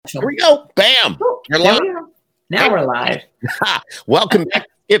Here we go. Bam. You're live. Now we're live. Welcome back.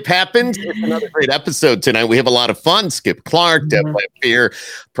 Skip Happens. It's another great episode tonight. We have a lot of fun. Skip Clark, Deb Lamphere,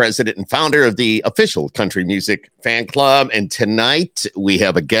 president and founder of the official country music fan club. And tonight we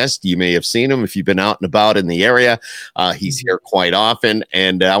have a guest. You may have seen him if you've been out and about in the area. He's here quite often.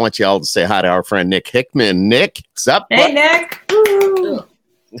 And I want you all to say hi to our friend Nick Hickman. Nick, what's up? Hey, Nick. Woo.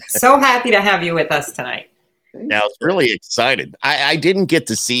 So happy to have you with us tonight. Yeah, I was really excited. I didn't get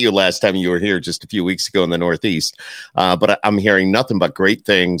to see you last time you were here just a few weeks ago in the Northeast, but I'm hearing nothing but great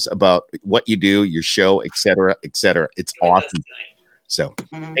things about what you do, your show, et cetera, et cetera. It's awesome. So,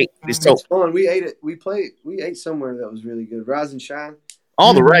 hey, so it's fun. We ate it. We ate somewhere that was really good. Rise and Shine.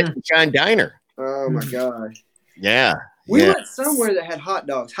 Oh, the Rise and Shine Diner. Oh my God. Yeah. We went somewhere that had hot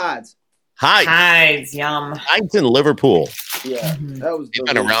dogs. Hides, yum. Hides in Liverpool. Yeah, that was. They've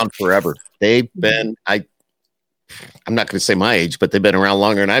been around forever. They've been. I'm not going to say my age, but they've been around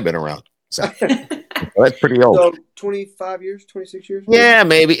longer than I've been around. So that's pretty old. So 25 years, 26 years? Yeah,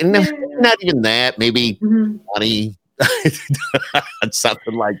 maybe. No, not even that. Maybe 20,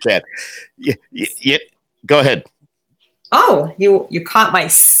 something like that. Yeah. Go ahead. Oh, you caught my...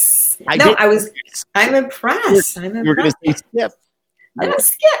 I'm impressed. You were going to say Skip.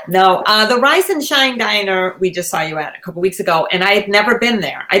 No, the Rise and Shine Diner, we just saw you at a couple weeks ago, and I had never been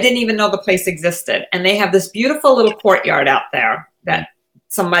there. I didn't even know the place existed. And they have this beautiful little courtyard out there that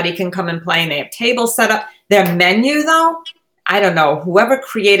somebody can come and play, and they have tables set up. Their menu, though, I don't know. Whoever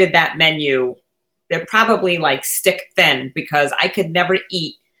created that menu, they're probably like stick thin, because I could never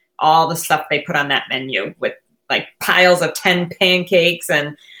eat all the stuff they put on that menu with like piles of 10 pancakes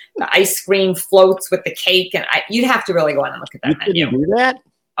and the ice cream floats with the cake, and you'd have to really go on and look at that menu. Do that?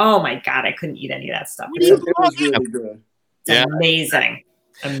 Oh my God, I couldn't eat any of that stuff. It was really good. It's amazing.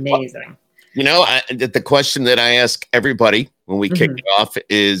 Amazing. You know, the question that I ask everybody when we kick it off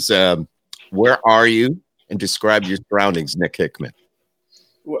is, where are you? And describe your surroundings, Nick Hickman.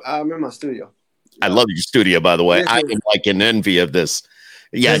 Well, I'm in my studio. I love your studio, by the way. I am like in envy of this.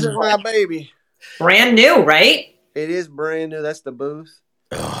 Yeah, this is my baby. Brand new, right? It is brand new. That's the booth.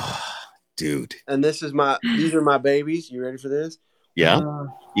 Oh, dude. And these are my babies. You ready for this? Yeah.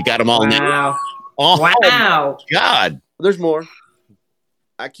 You got them all now. Oh, wow. God. There's more.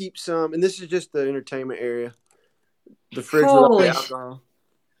 I keep some, and this is just the entertainment area. The fridge with the alcohol.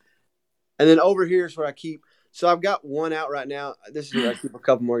 And then over here is where I keep. So I've got one out right now. This is where I keep a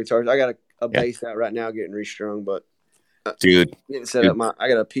couple more guitars. I got a bass out right now getting restrung, but dude, getting set up. I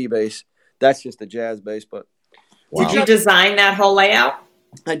got a P bass. That's just a jazz bass, but did you design that whole layout?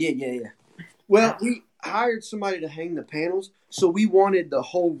 I did, yeah. Well, we hired somebody to hang the panels, so we wanted the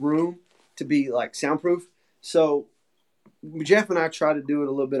whole room to be like soundproof. So Jeff and I tried to do it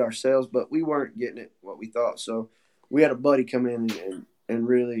a little bit ourselves, but we weren't getting it what we thought. So we had a buddy come in and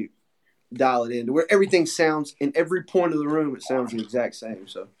really dial it in to where everything sounds in every point of the room. It sounds the exact same.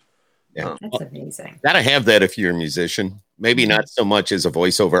 So yeah, that's amazing. Gotta have that if you're a musician. Maybe not so much as a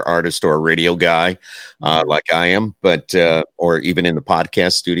voiceover artist or a radio guy like I am, but or even in the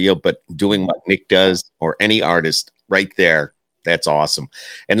podcast studio. But doing what Nick does, or any artist, right there, that's awesome.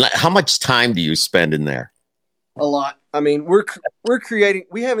 And how much time do you spend in there? A lot. I mean, we're creating.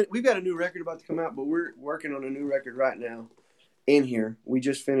 We've got a new record about to come out, but we're working on a new record right now. In here, we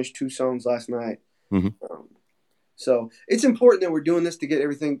just finished 2 songs last night. So it's important that we're doing this to get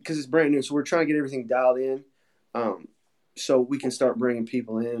everything, because it's brand new. So we're trying to get everything dialed in, so we can start bringing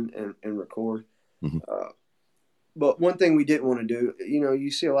people in and record. But one thing we didn't want to do,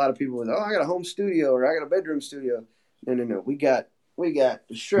 you see a lot of people with, I got a home studio or I got a bedroom studio. No. We got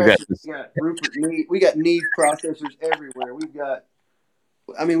the Stretch, we got Rupert Neve, we got Neve processors everywhere. We've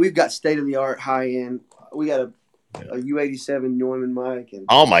got state of the art, high end. We got a U87 Neumann mic. And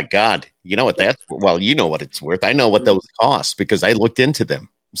oh my God. You know what you know what it's worth. I know what those cost because I looked into them.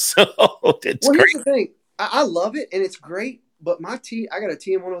 So it's great. Here's the thing. I love it and it's great, but I got a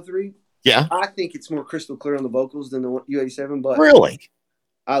TM103. Yeah. I think it's more crystal clear on the vocals than the U87, but really,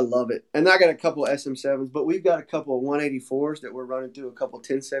 I love it. And I got a couple of SM7s, but we've got a couple of 184s that we're running through, a couple of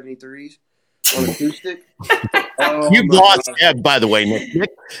 1073s on acoustic. You lost Ed, by the way, Nick.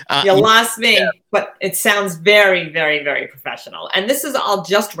 You lost me, but it sounds very, very, very professional. And this is all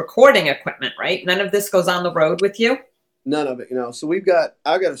just recording equipment, right? None of this goes on the road with you? None of it, So I've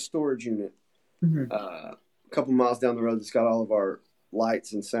got a storage unit a couple miles down the road that's got all of our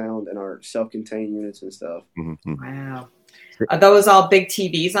lights and sound and our self-contained units and stuff. Wow. Are those all big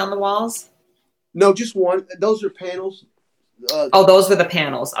TVs on the walls? No, just one. Those are panels. Those were the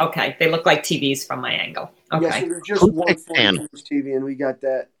panels. Okay. They look like TVs from my angle. Okay. Yeah, so there's just one 40 TV, and we got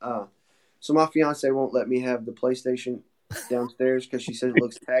that. So my fiance won't let me have the PlayStation downstairs because she said it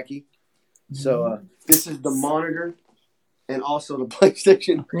looks tacky. So this is the monitor and also the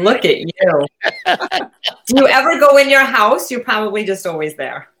PlayStation. Look at you. Do you ever go in your house? You're probably just always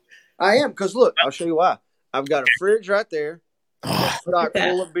there. I am, because look, I'll show you why. I've got a fridge right there, a stock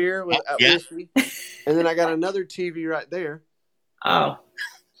full of beer with whiskey, and then I got another TV right there. Oh,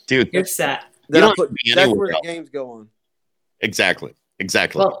 dude, you're set. That's where the games go on. Exactly.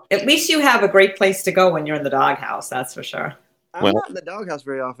 Well, at least you have a great place to go when you're in the doghouse. That's for sure. I'm not in the doghouse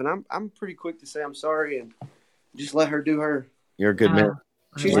very often. I'm pretty quick to say I'm sorry and just let her do her. You're a good man.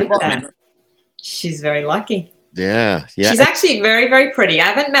 She's very lucky. Yeah. She's actually very, very pretty. I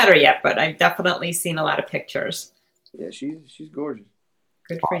haven't met her yet, but I've definitely seen a lot of pictures. Yeah, she's gorgeous.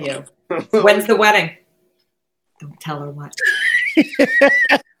 Good for you. When's the wedding? Don't tell her what.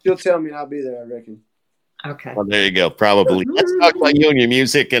 She'll tell me and I'll be there, I reckon. Okay. Well, there you go. Probably. Let's talk about you and your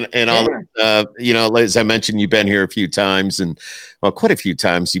music and all. As I mentioned, you've been here a few times and quite a few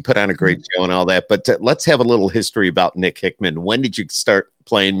times. You put on a great show and all that. But let's have a little history about Nick Hickman. When did you start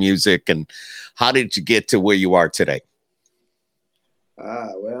playing music and how did you get to where you are today?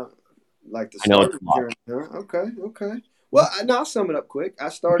 Well, like the start of the journey. Huh? Okay. Well, I'll sum it up quick. I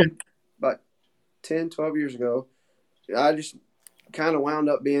started about 10, 12 years ago. I just kind of wound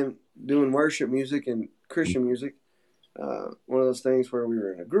up doing worship music and Christian music. One of those things where we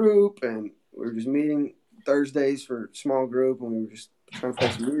were in a group and we were just meeting Thursdays for a small group and we were just trying to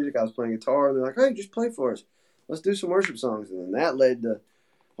play some music. I was playing guitar and they're like, hey, just play for us. Let's do some worship songs. And then that led to,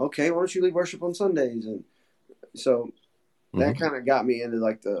 okay, why don't you lead worship on Sundays? And so that kind of got me into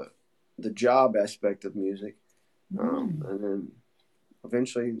like the job aspect of music. And then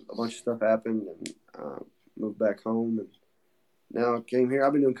eventually a bunch of stuff happened and moved back home. And now I came here.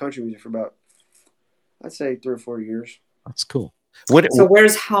 I've been doing country music for about, I'd say 3 or 4 years. That's cool. So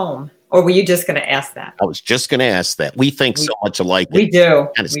where's home? Or were you just going to ask that? I was just going to ask that. We think so much alike. We do.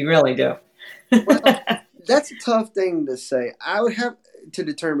 We really do. Well, that's a tough thing to say. I would have to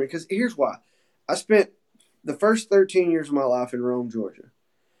determine, because here's why. I spent the first 13 years of my life in Rome, Georgia.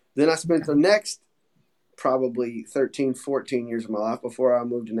 Then I spent the next probably 13, 14 years of my life before I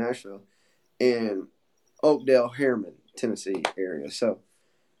moved to Nashville in Oakdale, Harriman, Tennessee area. So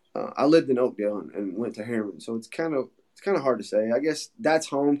I lived in Oakdale and went to Harriman. So it's kind of hard to say. I guess that's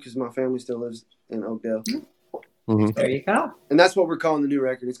home because my family still lives in Oakdale. Mm-hmm. There you go. And that's what we're calling the new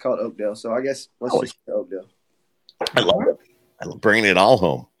record. It's called Oakdale. So I guess let's just say Oakdale. I love it. I love bringing it all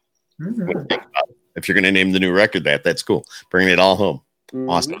home. Mm-hmm. If you're going to name the new record that's cool. Bringing it all home. Mm-hmm.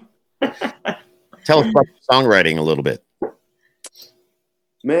 Awesome. Tell us about songwriting a little bit.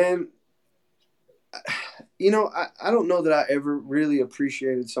 Man, I don't know that I ever really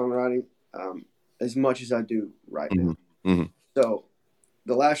appreciated songwriting as much as I do right now. Mm-hmm. So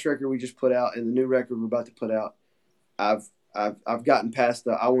the last record we just put out and the new record we're about to put out, I've gotten past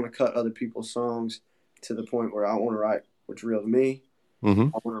I want to cut other people's songs to the point where I want to write what's real to me.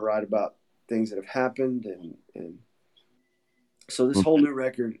 Mm-hmm. I want to write about things that have happened and so this whole new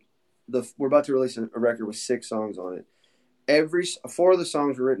record, we're about to release a record with 6 songs on it. 4 of the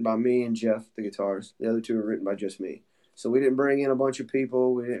songs were written by me and Jeff, the guitarist. The other 2 were written by just me. So we didn't bring in a bunch of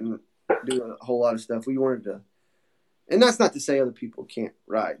people. We didn't do a whole lot of stuff. We wanted to, and that's not to say other people can't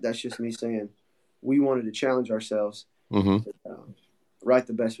write. That's just me saying we wanted to challenge ourselves, to, write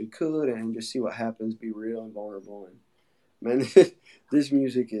the best we could, and just see what happens. Be real and vulnerable. And man, this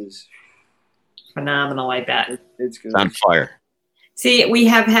music is phenomenal. I bet it's good. On fire. See, we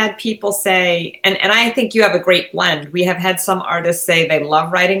have had people say, and I think you have a great blend. We have had some artists say they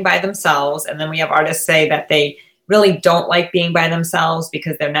love writing by themselves, and then we have artists say that they really don't like being by themselves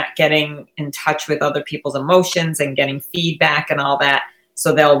because they're not getting in touch with other people's emotions and getting feedback and all that.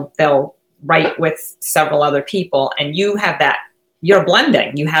 So they'll write with several other people, and you have that. You're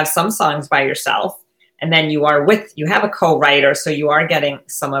blending. You have some songs by yourself, and then you have a co-writer, so you are getting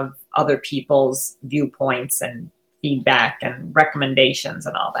some of other people's viewpoints and feedback and recommendations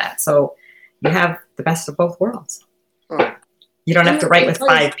and all that. So you have the best of both worlds. Oh. You don't have to write with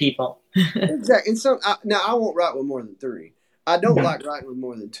 5 people. Exactly. And now I won't write with more than 3. I don't like writing with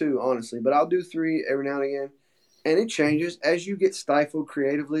more than 2, honestly, but I'll do 3 every now and again. And it changes as you get stifled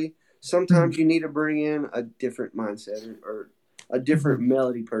creatively. Sometimes you need to bring in a different mindset or a different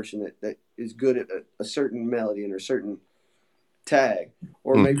melody person that is good at a certain melody and a certain tag.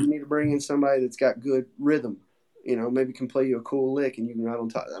 Or maybe you need to bring in somebody that's got good rhythm. Maybe can play you a cool lick and you can write on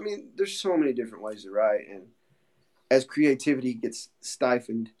top. I mean, there's so many different ways to write. And as creativity gets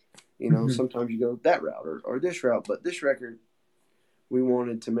stifled, sometimes you go that route or this route. But this record, we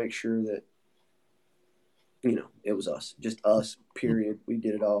wanted to make sure that, it was us, just us, period. We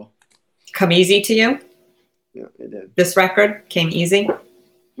did it all. Come easy to you? Yeah, it did. This record came easy.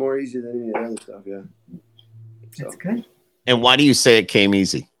 More easy than any of the other stuff. Yeah. So. That's good. And why do you say it came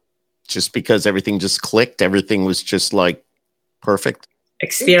easy? Just because everything just clicked? Everything was just like perfect?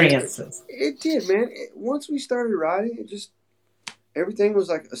 Experiences. It did, man. Once we started writing, it just, everything was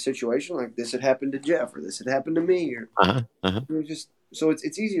like a situation like this had happened to Jeff or this had happened to me. Or It was just, so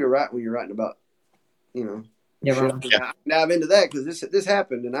it's easy to write when you're writing about, you know. Yeah. Now I'm into that because this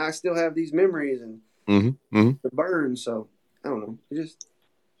happened and I still have these memories and the burn. So I don't know. It's just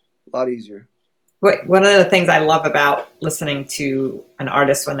a lot easier. One of the things I love about listening to an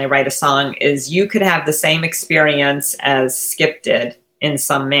artist when they write a song is you could have the same experience as Skip did in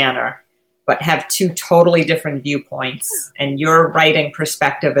some manner, but have two totally different viewpoints. And your writing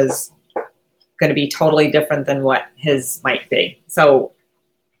perspective is going to be totally different than what his might be. So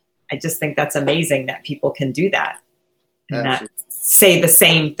I just think that's amazing that people can do that and not say the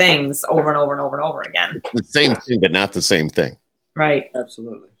same things over and over and over and over again. The same thing, but not the same thing. Right.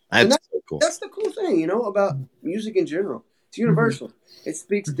 Absolutely. That's so cool. That's the cool thing, you know, about music in general. It's universal. Mm-hmm. It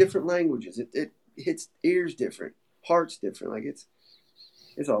speaks different languages. It hits ears different, hearts different. Like it's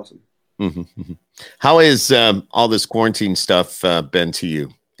awesome. Mm-hmm. How has all this quarantine stuff been to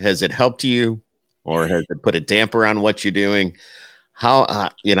you? Has it helped you, or has it put a damper on what you're doing?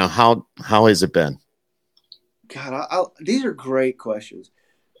 How how has it been? God, these are great questions.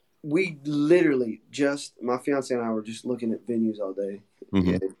 We literally my fiance and I were just looking at venues all day.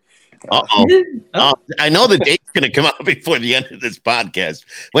 Mm-hmm. Oh, I know the date's going to come out before the end of this podcast.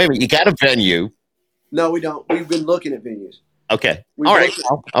 Wait a minute, you got a venue? No, we don't. We've been looking at venues. Okay. All right.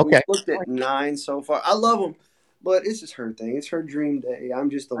 Okay. We've looked at 9 so far. I love them, but it's just her thing. It's her dream day.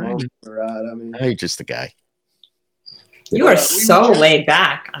 I'm just along for the ride. I mean, you're just a guy. You are so laid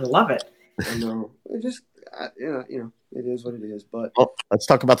back. I love it. I know. It just, you know, it is what it is. But let's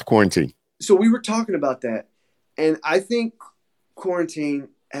talk about the quarantine. So we were talking about that, and I think quarantine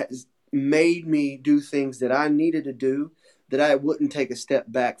has made me do things that I needed to do that I wouldn't take a step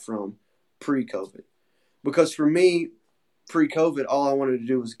back from pre-COVID. Because for me, pre-COVID, all I wanted to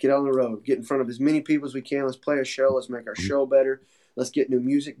do was get on the road, get in front of as many people as we can. Let's play a show. Let's make our show better. Let's get new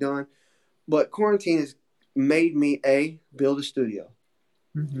music done. But quarantine has made me, build a studio.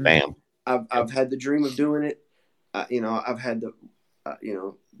 Mm-hmm. Bam. I've had the dream of doing it. I've had the,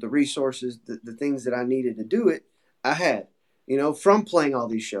 the resources, the things that I needed to do it. I had, from playing all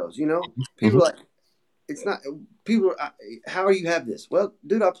these shows. People are like, it's not people. How do you have this? Well,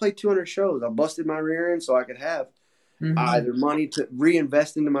 dude, I played 200 shows. I busted my rear end so I could have either money to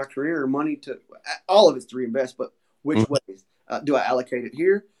reinvest into my career or money to all of it's to reinvest. But which ways? Do I allocate it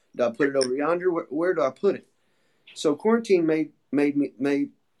here? Do I put it over yonder? Where do I put it? So quarantine made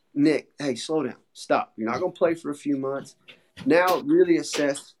Nick, hey, slow down, stop. You're not going to play for a few months. Now really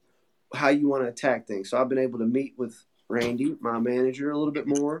assess how you want to attack things. So I've been able to meet with Randy, my manager, a little bit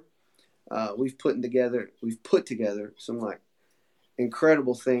more. We've put together some like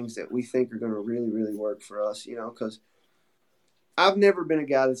incredible things that we think are going to really, really work for us, because I've never been a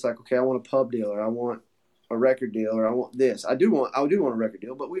guy that's like, okay, I want a pub deal or I want a record deal or I want this. I do want a record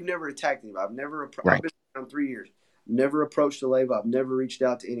deal, but we've never attacked anybody. I've been around 3 years. Never approached a label. I've never reached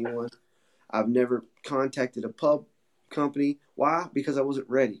out to anyone. I've never contacted a pub company. Why? Because I wasn't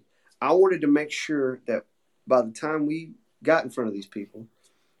ready. I wanted to make sure that by the time we got in front of these people,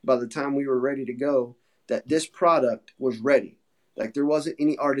 by the time we were ready to go, that this product was ready. Like there wasn't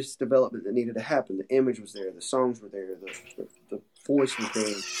any artist development that needed to happen. The image was there. The songs were there. The voice was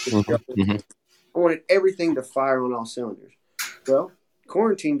there. I wanted everything to fire on all cylinders. Well,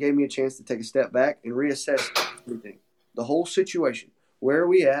 quarantine gave me a chance to take a step back and reassess everything, the whole situation. Where are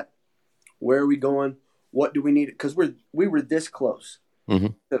we at? Where are we going? What do we need? Because we were this close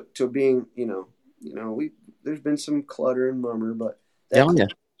to being, there's been some clutter and murmur, but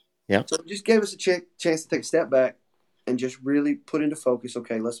yeah. So it just gave us a chance to take a step back and just really put into focus.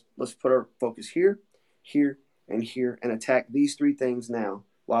 Okay, let's put our focus here, and here, and attack these 3 things now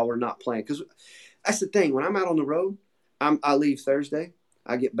while we're not playing. Because that's the thing. When I'm out on the road, I leave Thursday.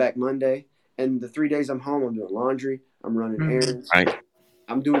 I get back Monday, and the 3 days I'm home, I'm doing laundry, I'm running errands, right.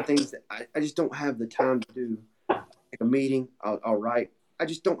 I'm doing things that I just don't have the time to do. Like a meeting, I'll write. I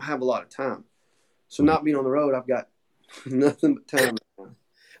just don't have a lot of time. So not being on the road, I've got nothing but time.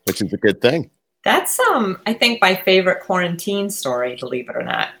 Which is a good thing. That's I think my favorite quarantine story, believe it or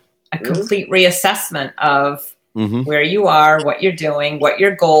not. A complete reassessment of where you are, what you're doing, what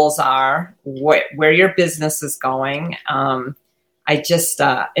your goals are, where your business is going.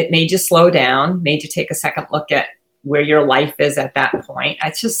 It made you slow down, made you take a second look at where your life is at that point.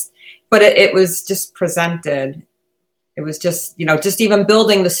 But it was just presented. It was just, just even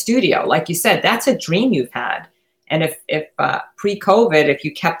building the studio. Like you said, that's a dream you've had. And if pre-COVID, if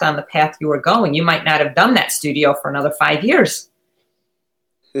you kept on the path you were going, you might not have done that studio for another 5 years.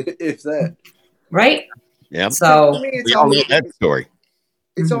 If that. Right? Yeah. So I mean, we all know that story.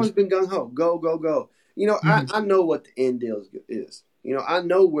 It's always been gung ho, go, go, go. I know what the end deal is. I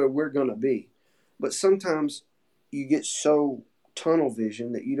know where we're gonna be, but sometimes you get so tunnel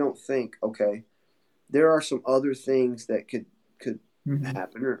vision that you don't think, okay, there are some other things that could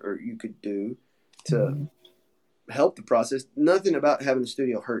happen or you could do to help the process. Nothing about having a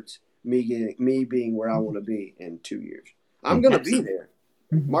studio hurts me being where I want to be in 2 years. I'm gonna be there.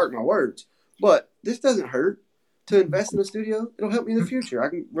 Mark my words. But this doesn't hurt. To invest in a studio, it'll help me in the future. I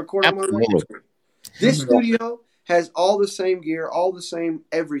can record on my radio screen. This studio has all the same gear, all the same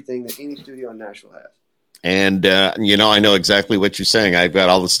everything that any studio in Nashville has. And, I know exactly what you're saying. I've got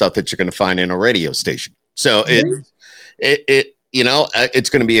all the stuff that you're going to find in a radio station. So it's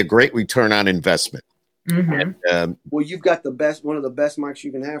going to be a great return on investment. And, well, you've got one of the best mics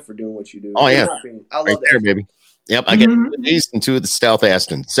you can have for doing what you do. Oh, yeah. I love right that. there, baby. Yep. I get these and 2 of the Stealth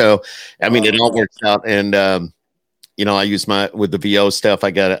Aston. So, I mean, it all works out. And, I use with the VO stuff.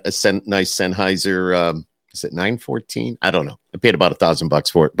 I got a nice Sennheiser. Is it 914? I don't know. I paid about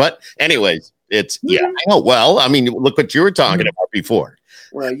 $1,000 for it. But anyways, it's I know. Well, I mean, look what you were talking about before.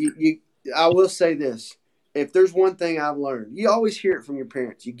 Well, I will say this: if there's one thing I've learned, you always hear it from your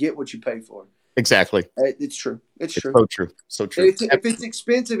parents. You get what you pay for. Exactly. It's true. It's true. So true. So true. If it's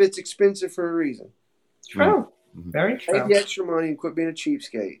expensive for a reason. True. Very true. Pay the extra money and quit being a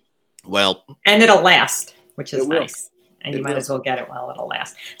cheapskate. Well, and it'll last, which is nice. And you might as well get it while it'll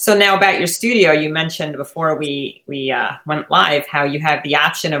last. So now about your studio, you mentioned before we went live how you have the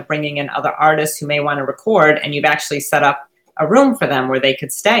option of bringing in other artists who may want to record, and you've actually set up a room for them where they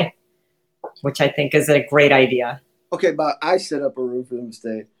could stay, which I think is a great idea. Okay, but I set up a room for them to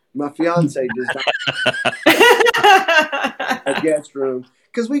stay. My fiance designed a guest room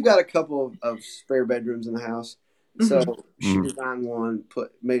because we've got a couple of spare bedrooms in the house. So she designed one,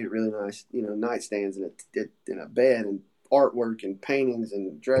 made it really nice, nightstands in a bed and artwork and paintings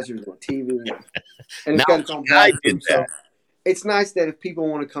and dressers and a TV. And it's got its own bathroom. So it's nice that if people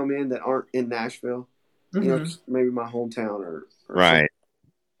want to come in that aren't in Nashville, maybe my hometown or right.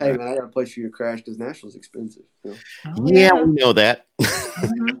 Hey, man, I got a place for you to crash because Nashville's expensive. Yeah, we know that.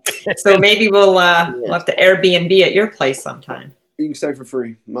 So maybe we'll have to Airbnb at your place sometime. You can stay for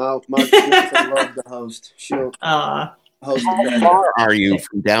free. My fiance loves the host. She'll host. How far are you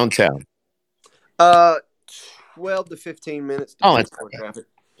from downtown? 12 to 15 minutes. Oh, that's traffic.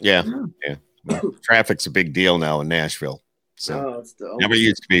 Yeah. Well, traffic's a big deal now in Nashville. So never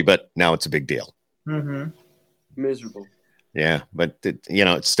used to be, but now it's a big deal. Miserable. Yeah, but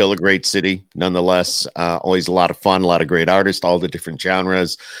it's still a great city nonetheless. Always a lot of fun, a lot of great artists, all the different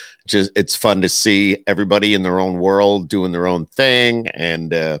genres. Just it's fun to see everybody in their own world doing their own thing,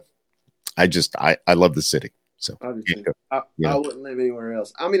 and I love the city. So I wouldn't live anywhere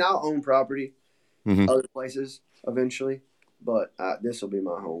else. I mean, I'll own property other places eventually, but this will be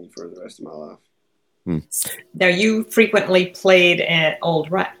my home for the rest of my life. Now, you frequently played at Old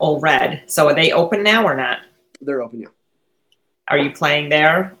Red. So are they open now or not? They're open, yeah. Are you playing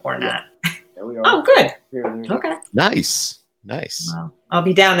there or not? Yeah, we are. Oh, good. Yeah. Okay. Nice. Well, I'll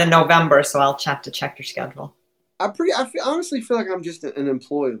be down in November, so I'll have to check your schedule. Honestly feel like I'm just an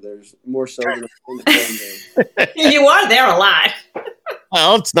employee of theirs more so than a You are there a lot.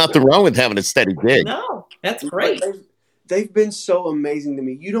 Well, it's nothing wrong with having a steady gig. No, that's great. They've been so amazing to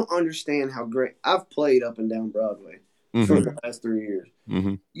me. You don't understand how great. I've played up and down Broadway for the last 3 years.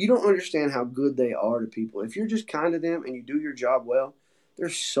 You don't understand how good they are to people. If you're just kind to them and you do your job well, they're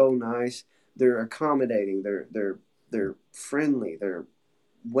so nice. They're accommodating. They're friendly. They're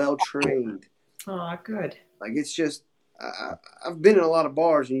well trained. Oh, good. Like it's just I've been in a lot of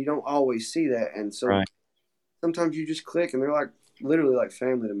bars and you don't always see that, and so sometimes you just click and they're like literally like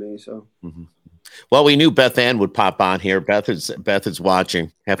family to me. So. Well, we knew Beth Ann would pop on here. Beth is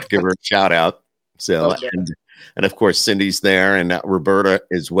watching. Have to give her a shout out. So and of course Cindy's there and Roberta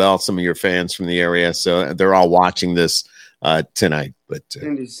as well. Some of your fans from the area, so they're all watching this tonight. But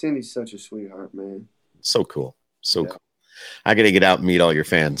Cindy's such a sweetheart, man. So cool, cool. I got to get out and meet all your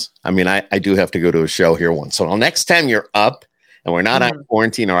fans. I mean, I do have to go to a show here once. So next time you're up and we're not on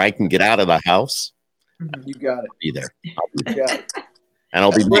quarantine, or I can get out of the house, you got it. I'll be there. You got it. And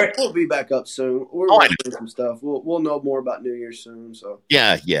we'll be back up soon. We're doing some stuff. We'll know more about New Year's soon. So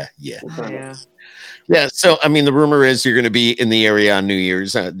yeah. So I mean, the rumor is you're going to be in the area on New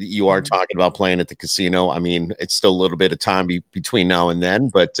Year's. You are talking about playing at the casino. I mean, it's still a little bit of time between now and then,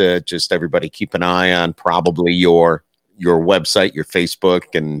 but just everybody keep an eye on probably your your website, your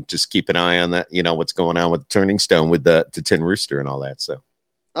Facebook, and just keep an eye on that. You know what's going on with Turning Stone with the Tin Rooster and all that. So,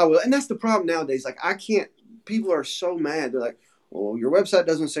 oh well, and that's the problem nowadays. Like I can't. People are so mad. They're like, "Well, your website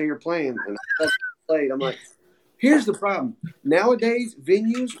doesn't say you're playing," and I played. I'm like, here's the problem. Nowadays,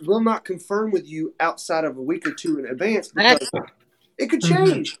 venues will not confirm with you outside of a week or two in advance because it could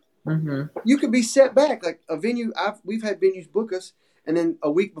change. Mm-hmm. You could be set back. Like a venue, we've had venues book us, and then a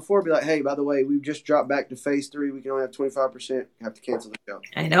week before be like, "Hey, by the way, we've just dropped back to phase 3. We can only have 25%. Have to cancel the show."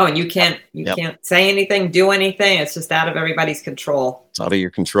 I know, and you can't say anything, do anything. It's just out of everybody's control. It's out of your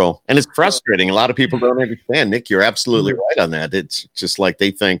control, and it's frustrating. A lot of people don't understand. Nick, you're absolutely right on that. It's just like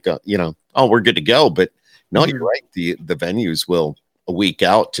they think, oh, we're good to go, but no, you're right. The venues will a week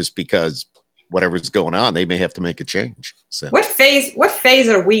out just because whatever's going on, they may have to make a change. So, what phase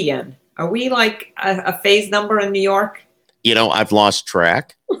are we in? Are we like a phase number in New York? I've lost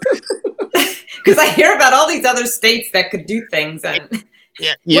track. Because I hear about all these other states that could do things, and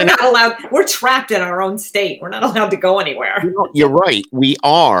we're not allowed. We're trapped in our own state. We're not allowed to go anywhere. You're right. We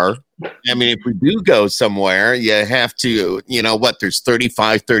are. I mean, if we do go somewhere, you have to, there's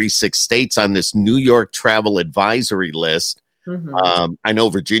 35, 36 states on this New York travel advisory list. Mm-hmm. I know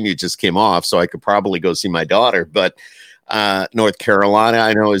Virginia just came off, so I could probably go see my daughter, but North Carolina,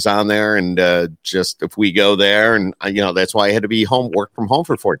 I know, is on there. And just if we go there, and that's why I had to be work from home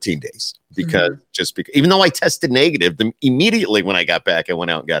for 14 days because even though I tested negative, immediately when I got back, I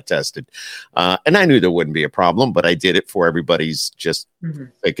went out and got tested. And I knew there wouldn't be a problem, but I did it for everybody's just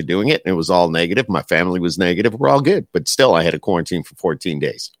sake of doing it. And it was all negative. My family was negative. We're all good. But still, I had to quarantine for 14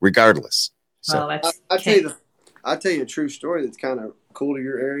 days, regardless. So I'll tell you a true story that's kind of cool to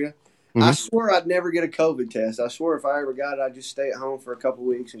your area. I swore I'd never get a COVID test. I swore if I ever got it, I'd just stay at home for a couple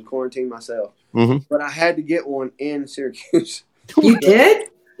weeks and quarantine myself. But I had to get one in Syracuse. You did?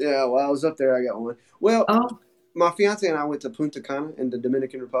 Yeah, while I was up there, I got one. Well, my fiance and I went to Punta Cana in the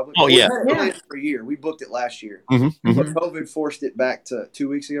Dominican Republic. Oh, yeah. We had it for a year. We booked it last year. But COVID forced it back to 2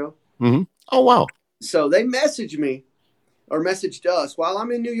 weeks ago. Oh, wow. So they messaged us while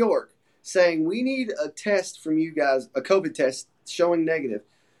I'm in New York saying, we need a test from you guys, a COVID test showing negative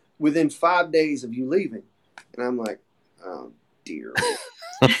within 5 days of you leaving. And I'm like, oh, dear.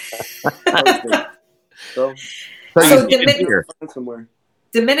 So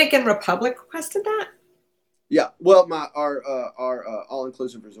Dominican Republic requested that? Yeah. Well, our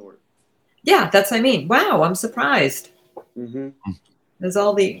all-inclusive resort. Yeah, that's what I mean. Wow, I'm surprised. Mm-hmm.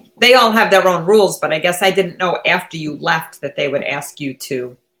 They all have their own rules, but I guess I didn't know after you left that they would ask you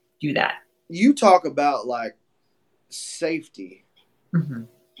to do that. You talk about like safety. Mm-hmm.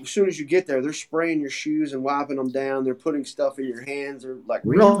 As soon as you get there, they're spraying your shoes and wiping them down. They're putting stuff in your hands. They're like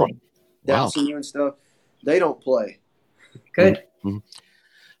dousing you and stuff. They don't play. Good. Mm-hmm.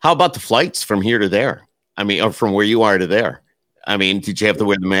 How about the flights from here to there? I mean, or from where you are to there? I mean, did you have to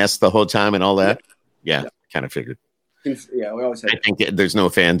wear the mask the whole time and all that? Yeah. Kind of figured. Yeah, we always have. I think there's no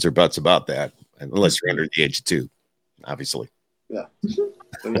fans or buts about that, unless you're under the age of 2, obviously. Yeah.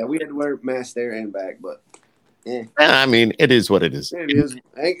 But yeah, we had to wear masks there and back, but I mean, it is what it is. It is.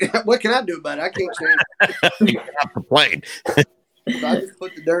 What can I do about it? I can't change. You cannot complain. I just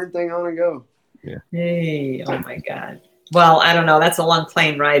put the darn thing on and go. Yeah. Hey, oh my God. Well, I don't know. That's a long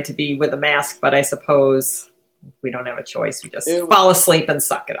plane ride to be with a mask, but I suppose we don't have a choice. We just fall asleep and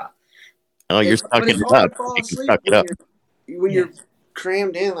suck it up. Oh, you're sucking it up. You can suck it up. When you're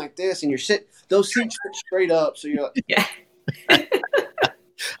crammed in like this and you're sitting, those seats sit straight up. So you're like, yeah.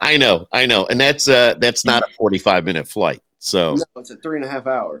 I know. And that's not a 45-minute flight. So no, it's a 3.5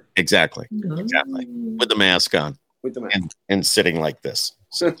 hour. Exactly. With the mask on. With the mask. And sitting like this.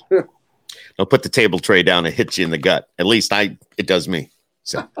 So they'll put the table tray down and hit you in the gut. At least it does me.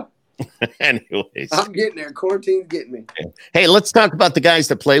 So anyways. I'm getting there. Quarantine's getting me. Hey, let's talk about the guys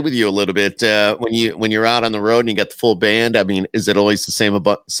that play with you a little bit. When you're out on the road and you got the full band, I mean, is it always the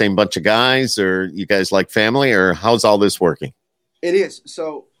same bunch of guys, or you guys like family, or how's all this working? It is.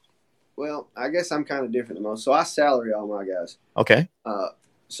 So, well, I guess I'm kind of different than most. So I salary all my guys. Okay.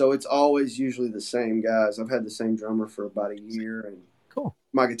 So it's always usually the same guys. I've had the same drummer for about a year, and cool.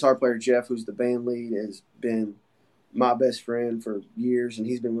 My guitar player Jeff, who's the band lead, has been my best friend for years, and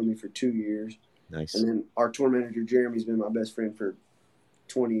he's been with me for 2 years. Nice. And then our tour manager Jeremy's been my best friend for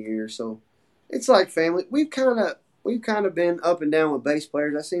 20 years. So it's like family. We've kind of been up and down with bass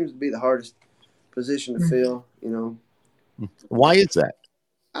players. That seems to be the hardest position to fill. Why is that?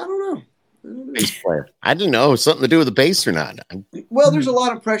 I don't know. Bass player. I didn't know. Something to do with the bass or not? Well, there's a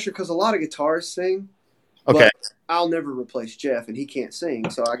lot of pressure because a lot of guitarists sing. Okay. But I'll never replace Jeff, and he can't sing,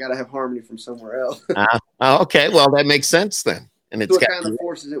 so I got to have harmony from somewhere else. Okay. Well, that makes sense then. and so it kind of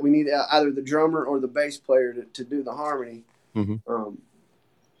forces it. We need either the drummer or the bass player to do the harmony. Mm-hmm.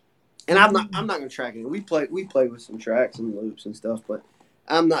 And I'm not going to track it. We play with some tracks and loops and stuff, but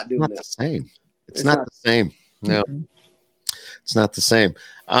I'm not doing that. The same. It's not the same. No, it's not the same.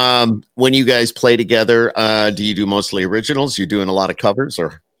 When you guys play together, do you do mostly originals? You're doing a lot of covers,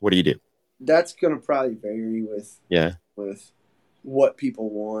 or what do you do? That's going to probably vary with what people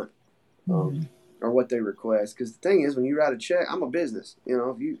want or what they request. Because the thing is, when you write a check, I'm a business. You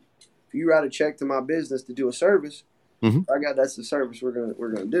know, if you write a check to my business to do a service, that's the service we're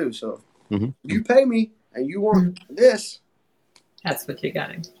gonna do. So if you pay me and you want this, that's what you're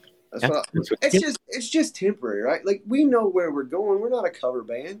getting. It's just temporary, right? Like, we know where we're going. We're not a cover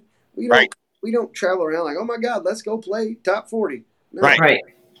band. We don't travel around like, oh my God, let's go play top 40. No. Right.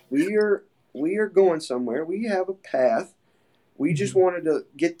 We are going somewhere. We have a path. We just wanted to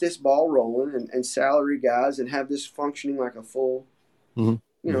get this ball rolling and salary guys and have this functioning like a full, you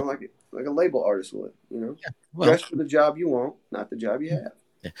know, like a label artist would, you know. Dress for the job you want, not the job you have.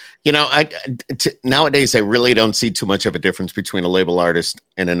 You know, nowadays I really don't see too much of a difference between a label artist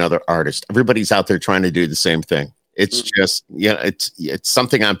and another artist. Everybody's out there trying to do the same thing. It's just, it's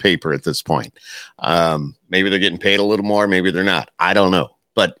something on paper at this point. Maybe they're getting paid a little more, maybe they're not. I don't know.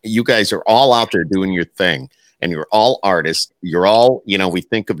 But you guys are all out there doing your thing, and you're all artists. You're all, you know, we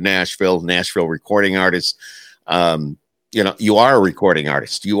think of Nashville recording artists. You know, you are a recording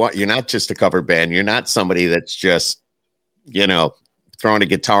artist. You're not just a cover band. You're not somebody that's just, you know, throwing a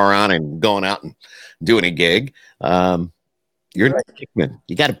guitar on and going out and doing a gig. You're not Hickman.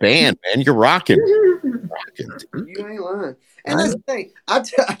 You got a band, man. You're rocking. You ain't lying. And that's the thing. I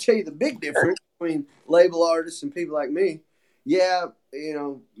tell you the big difference between label artists and people like me. Yeah, you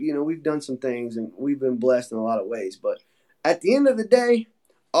know, we've done some things and we've been blessed in a lot of ways. But at the end of the day,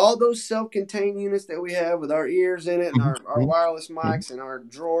 all those self-contained units that we have with our ears in it and our wireless mics and our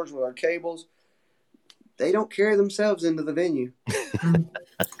drawers with our cables, they don't carry themselves into the venue.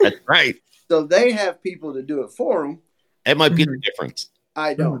 That's right. So they have people to do it for them. It might be the difference.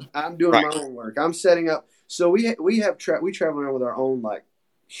 I don't. I'm doing my own work. I'm setting up. So we travel around with our own, like,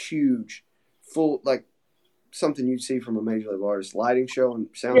 huge, full, like, something you'd see from a major label artist lighting show and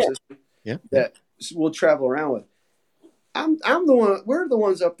sound system. Yeah. That we'll travel around with. I'm the one. We're the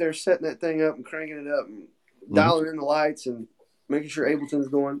ones up there setting that thing up and cranking it up and dialing in the lights and making sure Ableton's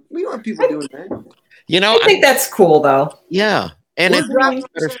going. We don't have people doing that. You know, I think that's cool, though. Yeah, and it's a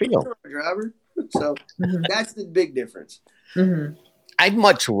better feel. Driver. So that's the big difference. I'd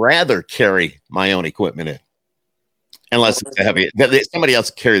much rather carry my own equipment in, unless it's a heavy. Somebody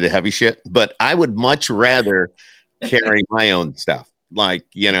else carry the heavy shit, but I would much rather carry my own stuff. Like,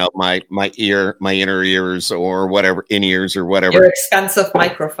 you know, my inner ears or whatever, in-ears or whatever. Your expensive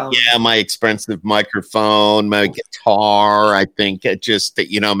microphone. Yeah, my expensive microphone, my guitar. I think it just,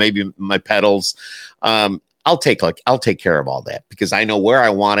 you know, maybe my pedals. I'll take care of all that because I know where I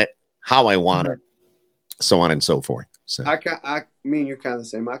want it, how I want it, so on and so forth. So me and you're kind of the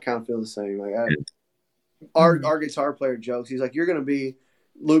same. I kind of feel the same. Like our guitar player jokes. He's like, you're going to be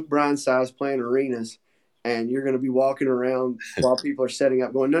Luke Bryan size playing arenas. And you're going to be walking around while people are setting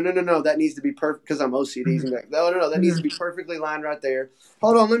up going, no, that needs to be perfect because I'm OCDs. And like, no, that needs to be perfectly lined right there.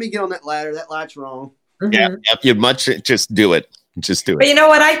 Hold on, let me get on that ladder. That light's wrong. Yeah, you'd much just do it. Just do it. But you know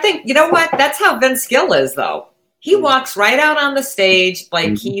what? I think, you know what? That's how Vince Gill is, though. He walks right out on the stage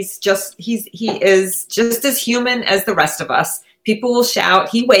like he is just as human as the rest of us. People will shout.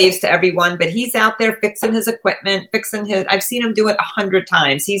 He waves to everyone, but he's out there fixing his equipment, I've seen him do it 100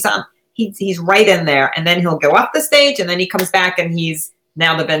 times. He's right in there, and then he'll go off the stage, and then he comes back, and he's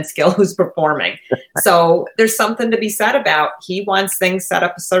now the Vince Gill who's performing. So there's something to be said about he wants things set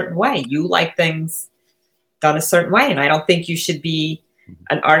up a certain way. You like things done a certain way, and I don't think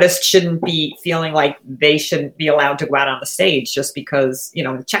an artist shouldn't be feeling like they shouldn't be allowed to go out on the stage just because, you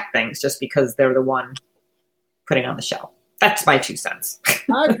know, check things just because they're the one putting on the show. That's my 2 cents.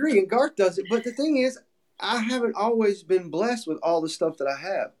 I agree, and Garth does it, but the thing is, I haven't always been blessed with all the stuff that I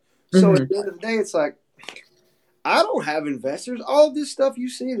have. So at the end of the day, it's like, I don't have investors. All this stuff you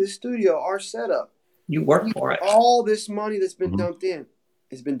see in this studio, our setup. You work for it. All this money that's been dumped in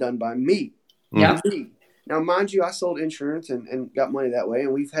has been done by me. Yeah. Now, mind you, I sold insurance and got money that way,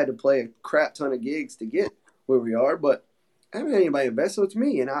 and we've had to play a crap ton of gigs to get where we are, but I haven't had anybody invest, so it's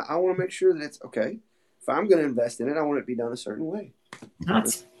me, and I want to make sure that it's okay. If I'm going to invest in it, I want it to be done a certain way.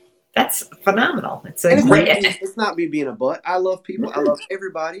 That's phenomenal. It's not me being a butt. I love people. I love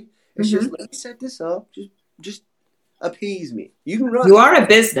everybody. It's just, let me set this up. Just appease me. You can run. You are a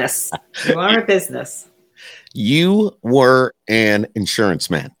business. You are a business. You were an insurance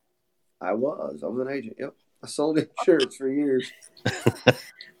man. I was an agent. Yep. I sold insurance for years.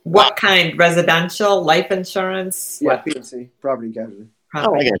 What kind? Residential, life insurance? Yeah, What? PNC, property and casualty.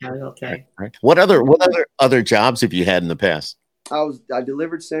 Property I and got you. casualty. Right. What other jobs have you had in the past? I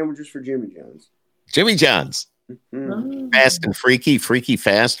delivered sandwiches for Jimmy John's. Jimmy John's, Mm-hmm. fast and freaky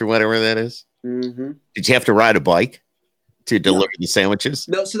fast or whatever that is. Mm-hmm. Did you have to ride a bike to deliver the sandwiches?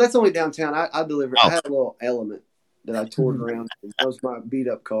 No, so that's only downtown. I delivered. Oh. I had a little Element that I toured around. That was my beat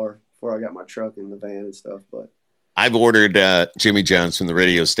up car before I got my truck and the van and stuff. But I've ordered Jimmy John's from the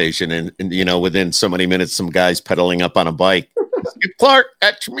radio station, and within so many minutes, some guys pedaling up on a bike. Clark,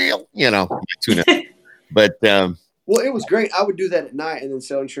 at your meal, tuna. But well, it was great. I would do that at night and then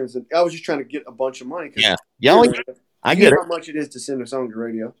sell insurance. I was just trying to get a bunch of money. yeah, I You get know it. how much it is to send a song to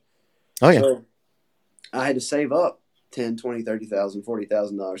radio. Oh yeah, So I had to save up $10,000, $20,000, $30,000,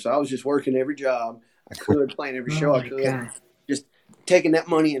 $40,000. So I was just working every job I could, playing every show I could, God. just taking that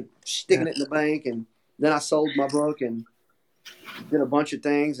money and sticking it in the bank. And then I sold my book and did a bunch of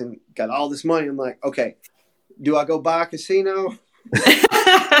things and got all this money. I'm like, okay, do I go buy a casino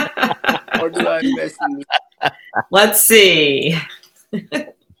or do I invest in it? Let's see. So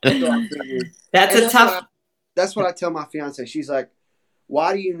I figured, That's and a tough. That's what I tell my fiance. She's like,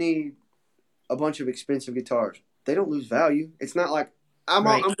 why do you need a bunch of expensive guitars? They don't lose value. It's not like I'm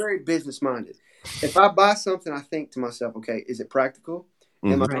very business minded. If I buy something, I think to myself, okay, is it practical?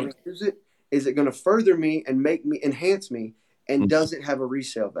 Am I going to use it? Is it going to further me and enhance me? And does it have a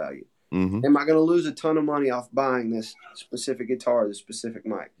resale value? Mm-hmm. Am I going to lose a ton of money off buying this specific guitar, this specific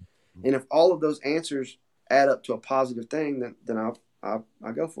mic? And if all of those answers add up to a positive thing, then I'll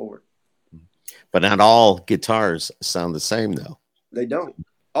go forward. But not all guitars sound the same, though. They don't.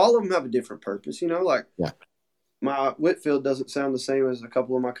 All of them have a different purpose, like my Whitfield doesn't sound the same as a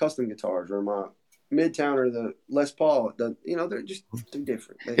couple of my custom guitars, or my Midtown or the Les Paul. They're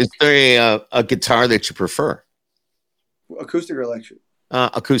different. Is there a guitar that you prefer? Acoustic or electric?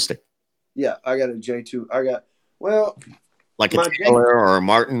 Acoustic. Yeah, I got a J2. Like a Taylor or a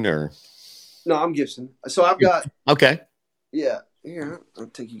Martin or? No, I'm Gibson. So I've got. Okay. Yeah. Here, I'll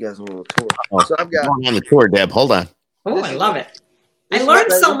take you guys on a tour. Oh, so I've got. Going on the tour, Deb. Hold on. Oh, I love it. I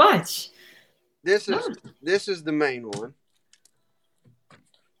learned so much. This is the main one.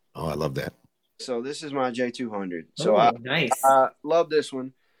 Oh, I love that. So this is my J200. So nice. I love this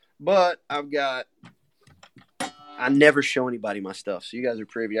one, but I never show anybody my stuff, so you guys are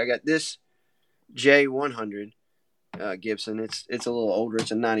privy. I got this J100 Gibson. It's a little older.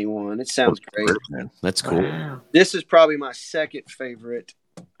 It's a 91. It sounds great. That's cool. Wow. This is probably my second favorite.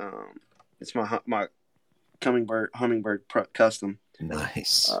 It's my Hummingbird Custom.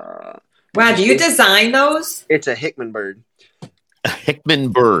 Nice. Wow, do you design those? It's a Hickman bird. A Hickman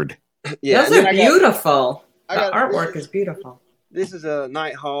bird. Yeah, those are beautiful. I The got- artwork is beautiful. This is a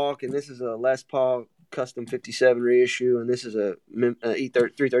Nighthawk, and this is a Les Paul Custom 57 reissue, and this is a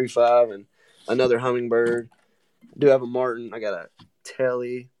E335 and another Hummingbird. I do have a Martin. I got a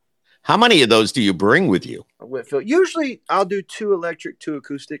Telly. How many of those do you bring with you? A Whitfield. Usually, I'll do 2 electric, 2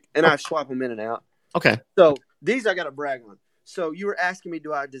 acoustic, and I swap them in and out. Okay. So these I got to brag on. So you were asking me,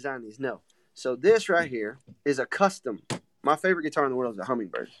 do I design these? No. So this right here is a custom. My favorite guitar in the world is a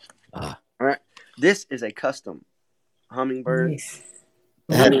Hummingbird. All right. This is a custom Hummingbird. Nice.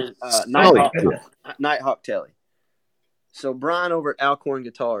 That is Nighthawk. Nighthawk Telly. So Brian over at Alcorn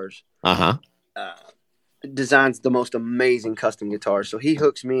Guitars designs the most amazing custom guitars. So he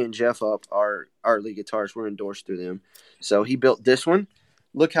hooks me and Jeff up, our lead guitarists. We're endorsed through them. So he built this one.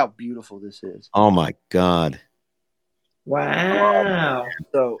 Look how beautiful this is. Oh my God. Wow.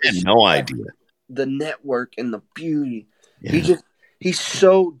 So I had no idea. the network and the beauty. Yeah. He's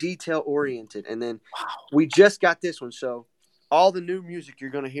so detail oriented. And then we just got this one. So all the new music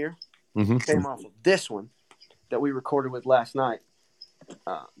you're going to hear came off of this one that we recorded with last night.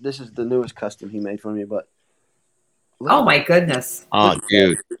 This is the newest custom he made for me. But Oh my goodness. Oh,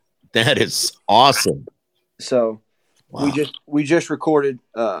 dude, that is awesome. so we just recorded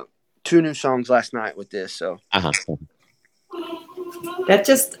 2 new songs last night with this. So That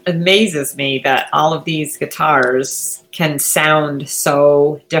just amazes me that all of these guitars can sound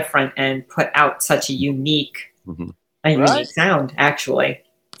so different and put out such a unique sound, actually.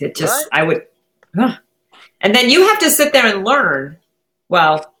 It just, I would, and then you have to sit there and learn.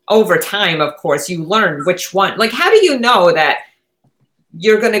 Well, over time, of course, you learn which one. Like, how do you know that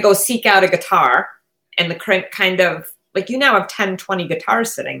you're going to go seek out a guitar and the kind of, like, you now have 10, 20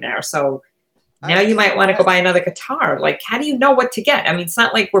 guitars sitting there. So now you might want to go buy another guitar. Like, how do you know what to get? I mean, it's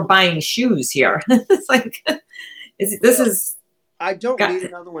not like we're buying shoes here. It's like, this is. I don't need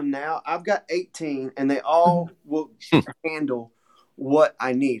another one now. I've got 18, and they all will handle what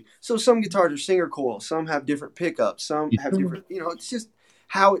I need. So some guitars are singer coil, some have different pickups, some have different, it's just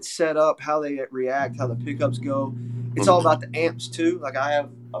how it's set up, how they react, how the pickups go. It's all about the amps too. Like I have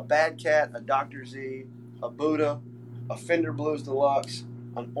a Bad Cat, a Dr. Z, a Buddha, a Fender Blues Deluxe,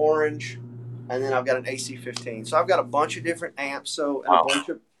 an Orange, and then I've got an AC-15. So I've got a bunch of different amps. So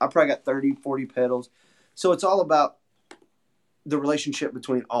I probably got 30, 40 pedals. So it's all about the relationship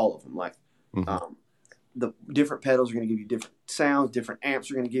between all of them. Like the different pedals are going to give you different sounds, different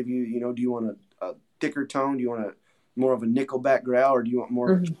amps are going to give you, do you want a thicker tone? Do you want more of a Nickelback growl, or do you want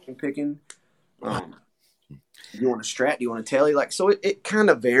more of a chicken picking? Do you want a Strat? Do you want a Telly? Like, so it kind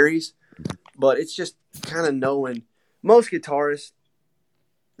of varies, but it's just kind of knowing. Most guitarists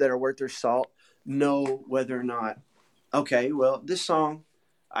that are worth their salt know whether or not, okay, well, this song,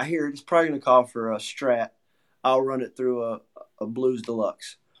 I hear it's probably going to call for a Strat. I'll run it through a Blues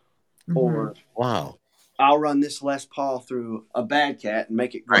Deluxe. Or I'll run this Les Paul through a Bad Cat and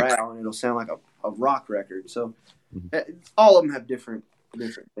make it growl, and it'll sound like a rock record. So all of them have different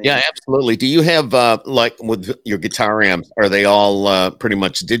things. Yeah, absolutely. Do you have like with your guitar amps? Are they all pretty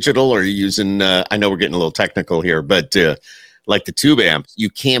much digital, or are you using? I know we're getting a little technical here, but like the tube amps, you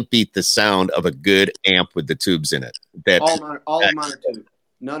can't beat the sound of a good amp with the tubes in it. All of mine are tube.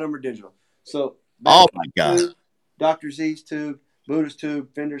 None of them are digital. So oh my god, tube, Dr. Z's tube, Buddha's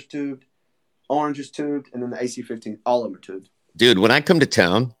tube, Fender's tubed, Orange is tubed, and then the AC-15. All of them are tubed. Dude, when I come to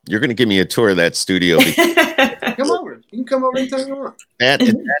town, you're going to give me a tour of that studio. Come over. You can come over anytime you want. That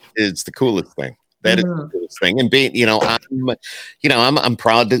is the coolest thing. That is the coolest thing. And being, I'm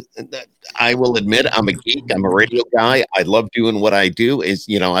proud to. I will admit, I'm a geek. I'm a radio guy. I love doing what I do.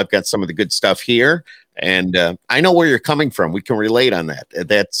 I've got some of the good stuff here, and I know where you're coming from. We can relate on that.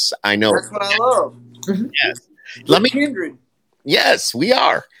 I know. That's what I love. Yes. Kindred. Yes, we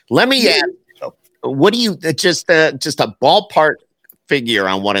are. Let me ask. What do you just a ballpark figure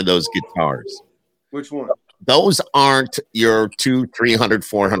on one of those guitars? Which one? Those aren't your $200, $300,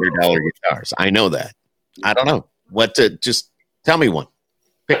 $400 guitars. I know that. I don't know what to. Just tell me one.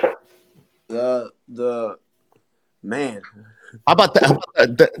 Pick. The man. How about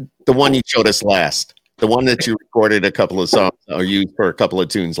the one you showed us last? The one that you recorded a couple of songs or used for a couple of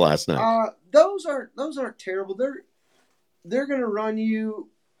tunes last night. Those aren't terrible. They're gonna run you,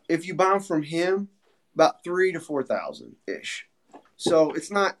 if you buy them from him, about $3,000 to $4,000 ish. So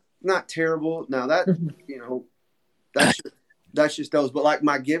it's not terrible. Now that that's just those. But like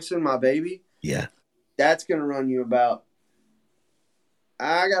my Gibson, my baby, that's gonna run you about.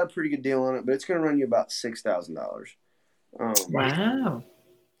 I got a pretty good deal on it, but it's gonna run you about $6,000. Wow.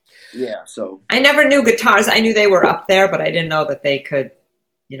 Yeah. So I never knew guitars. I knew they were up there, but I didn't know that they could,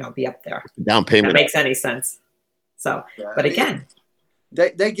 be up there. Down payment. That makes any sense. So, but again.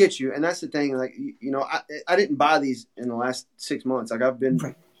 They get you, and that's the thing. Like I didn't buy these in the last 6 months. Like I've been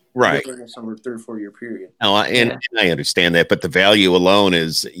right over a 3 or 4 year period. No, and I understand that, but the value alone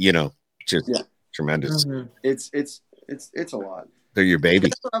is just tremendous. Mm-hmm. It's a lot. They're your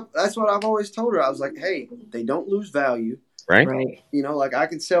baby. That's what I've always told her. I was like, hey, they don't lose value, right? Like I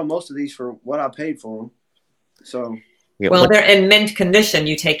can sell most of these for what I paid for them. So they're in mint condition.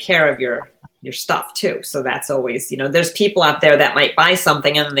 You take care of your stuff too. So that's always, there's people out there that might buy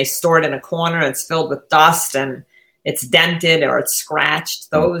something and then they store it in a corner and it's filled with dust and it's dented or it's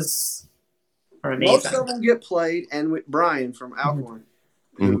scratched. Those are amazing. Most of them get played. And with Brian from Alcorn,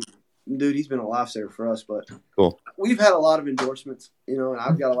 dude, he's been a lifesaver for us, but cool. We've had a lot of endorsements, and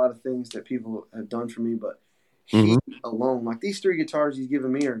I've got a lot of things that people have done for me, but he alone, like these 3 guitars he's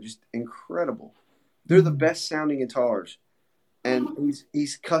given me are just incredible. They're the best sounding guitars. And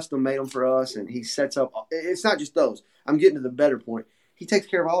he's custom made them for us, and he sets up. It's not just those. I'm getting to the better point. He takes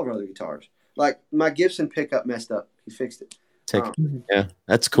care of all of our other guitars. Like my Gibson pickup messed up. He fixed it. Yeah,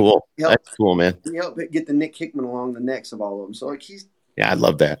 that's cool. That's cool, man. He helped get the Nick Hickman along the necks of all of them. So like I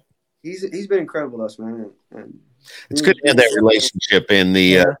love that. He's been incredible to us, man. And it's good to have that relationship and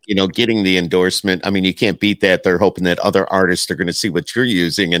the getting the endorsement. I mean, you can't beat that. They're hoping that other artists are going to see what you're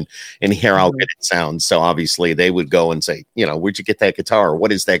using and hear how good it sounds. So obviously they would go and say, where'd you get that guitar?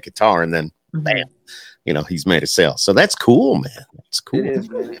 What is that guitar? And then bam, he's made a sale. So that's cool, man. That's cool. It is,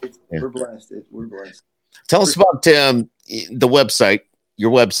 man. We're blessed. We're blessed. Tell us about the website.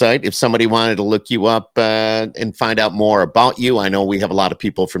 Your website, if somebody wanted to look you up and find out more about you. I know we have a lot of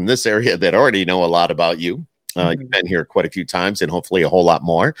people from this area that already know a lot about you. You've been here quite a few times and hopefully a whole lot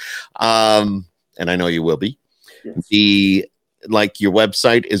more. And I know you will be. Yes. Your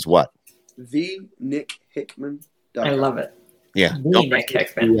website is what? TheNickHickman.com. I love it. Yeah. Nick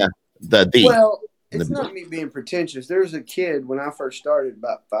Hickman. Yeah. Well, it's not me being pretentious. There was a kid when I first started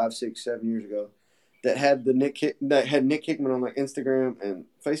about 5, 6, 7 years ago. that had Nick Hickman on like Instagram and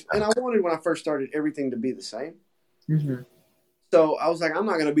Facebook. And I wanted, when I first started, everything to be the same. Mm-hmm. So I was like, I'm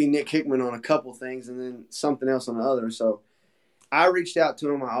not going to be Nick Hickman on a couple things and then something else on the other. So I reached out to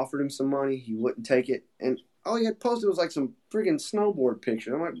him. I offered him some money. He wouldn't take it. And all he had posted was like some friggin' snowboard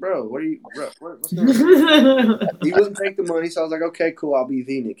picture. I'm like, bro, what's going on? He wouldn't take the money. So I was like, okay, cool. I'll be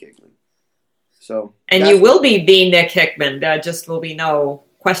the Nick Hickman. So, and you will be the Nick Hickman. There just will be no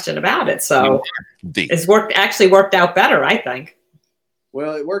question about it. So it's actually worked out better, I think.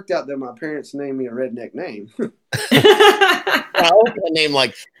 Well, it worked out that my parents named me a redneck name. Well, a name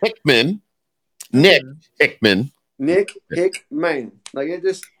like Hickman, Nick Hickman. Nick Hickman. Like it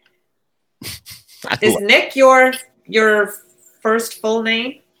just. Is Nick your first full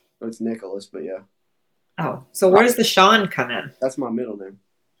name? It's Nicholas, but yeah. Oh, so where does the Sean come in? That's my middle name.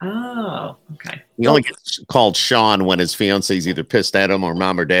 Oh, okay. He only gets called Sean when his fiance's either pissed at him or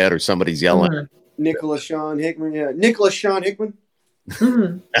mom or dad or somebody's yelling. Mm-hmm. Nicholas Sean Hickman. Yeah, Nicholas Sean Hickman.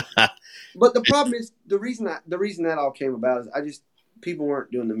 Mm-hmm. But the problem is the reason that all came about is people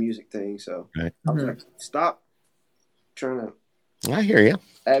weren't doing the music thing, so right. I was like, stop trying to. I hear you.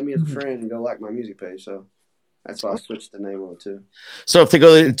 Add me as a friend and go like my music page. So that's why I switched the name on it too. So if they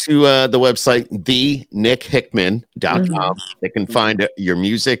go to the website, thenickhickman.com, they can find your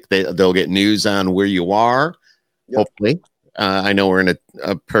music. They'll get news on where you are, hopefully. I know we're in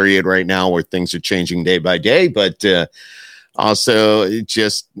a period right now where things are changing day by day, but also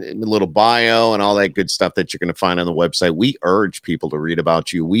just a little bio and all that good stuff that you're going to find on the website. We urge people to read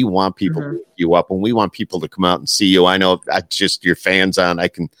about you. We want people to look you up, and we want people to come out and see you. I know just your fans I'm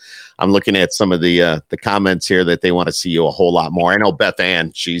looking at some of the comments here that they want to see you a whole lot more. I know Beth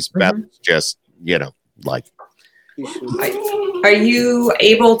Ann, Beth's just, like. Are you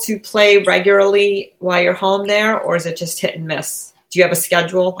able to play regularly while you're home there, or is it just hit and miss? Do you have a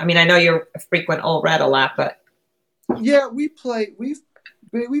schedule? I mean, I know you're a frequent Ole Red a lot, but. Yeah, we've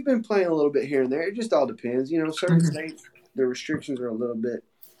been playing a little bit here and there. It just all depends. Certain states, the restrictions are a little bit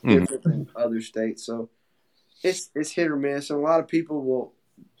different than other states. So it's hit or miss. And a lot of people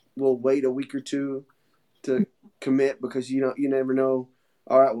will wait a week or two to commit because, you never know.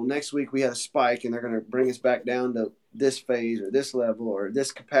 All right, well, next week we had a spike and they're going to bring us back down to this phase or this level or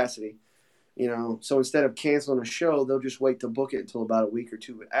this capacity. So instead of canceling a show, they'll just wait to book it until about a week or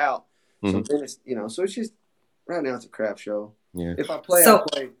two out. So then it's, so it's just, right now it's a crap show. Yeah. If I play, I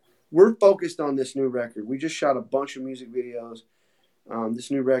play. We're focused on this new record. We just shot a bunch of music videos.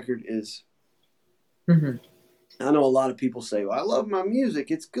 This new record is. I know a lot of people say, "Well, I love my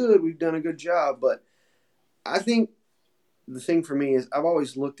music. It's good. We've done a good job." But I think the thing for me is I've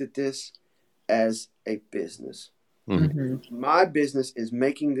always looked at this as a business. My business is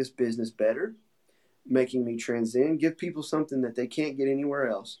making this business better, making me transcend, give people something that they can't get anywhere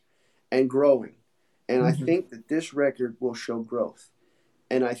else, and growing. And I think that this record will show growth.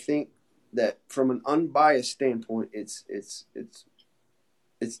 And I think that from an unbiased standpoint, it's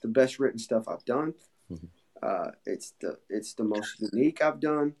the best written stuff I've done. It's the most unique I've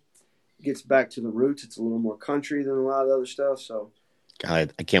done. It gets back to the roots. It's a little more country than a lot of other stuff. So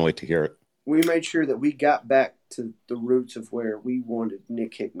God, I can't wait to hear it. We made sure that we got back to the roots of where we wanted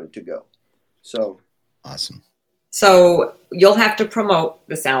Nick Hickman to go. So awesome. So you'll have to promote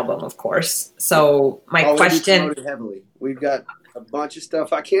this album, of course. So my question, heavily. We've got a bunch of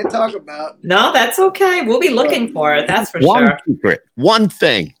stuff I can't talk about. No, that's okay. We'll be looking for it. That's for one sure. Secret, one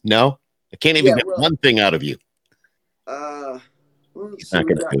thing. No, I can't even get one thing out of you. He's not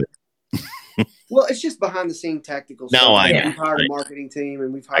going to do it. Well, it's just behind the scene tactical stuff. No, I know. We've hired a marketing team,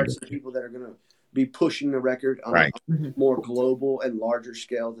 and we've hired some people that are going to be pushing the record on a more global and larger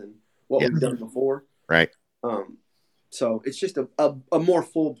scale than what we've done before. Right. So it's just a more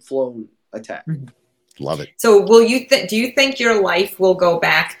full-blown attack. Love it. So do you think your life will go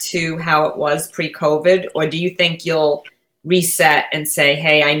back to how it was pre-COVID, or do you think you'll reset and say,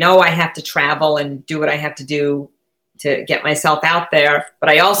 hey, I know I have to travel and do what I have to do to get myself out there, but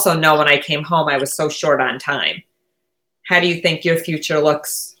I also know when I came home, I was so short on time. How do you think your future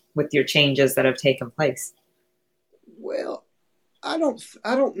looks with your changes that have taken place? Well, I don't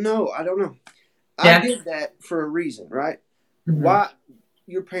know. Yeah. I did that for a reason, right? Why?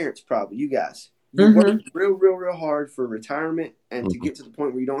 Your parents probably, you guys. You worked real hard for retirement and to get to the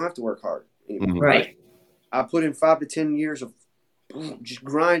point where you don't have to work hard anymore. Right. I put in 5 to 10 years of just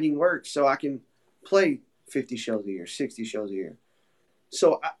grinding work so I can play 50 shows a year, 60 shows a year.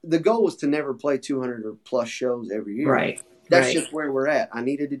 So the goal was to never play 200 or plus shows every year. Right. That's just where we're at. I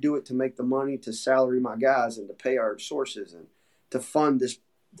needed to do it to make the money to salary my guys and to pay our sources and to fund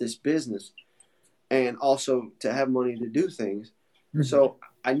this business and also to have money to do things. So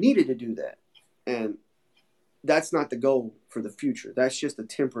I needed to do that. And that's not the goal for the future. That's just a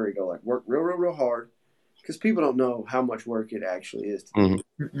temporary goal. Like work real hard, because people don't know how much work it actually is.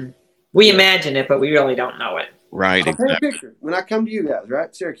 We imagine it, but we really don't know it. Right. I'll paint a picture. When I come to you guys,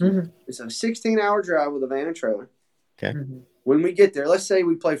 right, Syracuse, it's a 16-hour drive with a van and trailer. Okay. When we get there, let's say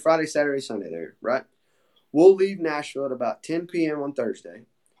we play Friday, Saturday, Sunday there, right? We'll leave Nashville at about 10 p.m. on Thursday,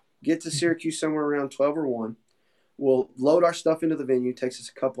 get to Syracuse somewhere around 12 or 1. We'll load our stuff into the venue. It takes us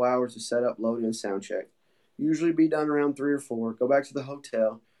a couple hours to set up, load in, sound check. Usually be done around 3 or 4. Go back to the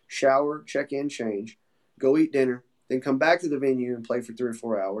hotel, shower, check in, change, go eat dinner, then come back to the venue and play for 3 or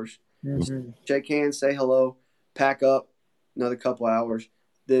 4 hours. Shake hands, say hello, pack up, another couple hours.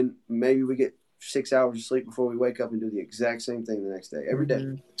 Then maybe we get 6 hours of sleep before we wake up and do the exact same thing the next day, every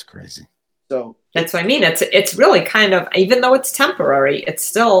day. It's crazy. So that's what I mean. It's really kind of, even though it's temporary, it's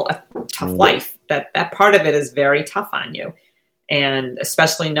still a tough life. That part of it is very tough on you. And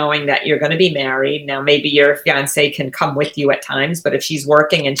especially knowing that you're going to be married. Now, maybe your fiance can come with you at times, but if she's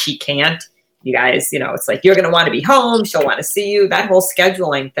working and she can't, you guys, it's like you're going to want to be home. She'll want to see you. That whole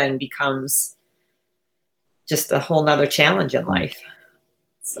scheduling then becomes just a whole nother challenge in life.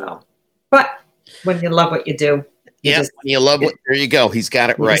 So, but when you love what you do. You love it. There you go. He's got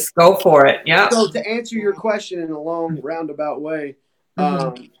it right. Just go for it. Yeah. So to answer your question in a long roundabout way,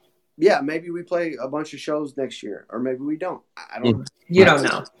 maybe we play a bunch of shows next year, or maybe we don't. I don't know. You don't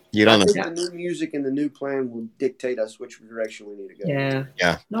know. You don't know. The new music and the new plan will dictate us which direction we need to go.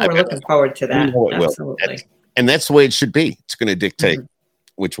 Yeah. No, we're looking forward to that. Absolutely. And that's the way it should be. It's going to dictate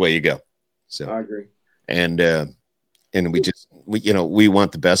which way you go. So I agree. And we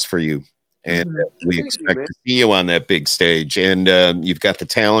want the best for you. And we expect to see you on that big stage. And you've got the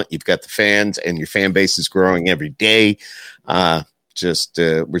talent, you've got the fans, and your fan base is growing every day.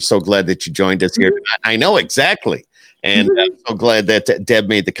 We're so glad that you joined us here. I know exactly. And I'm so glad that Deb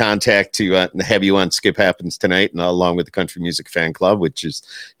made the contact to have you on Skip Happens tonight, and along with the Country Music Fan Club, which is,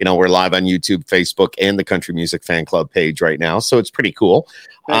 we're live on YouTube, Facebook, and the Country Music Fan Club page right now. So it's pretty cool.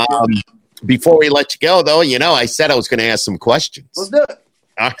 Before we let you go, though, I said I was going to ask some questions. Let's do it.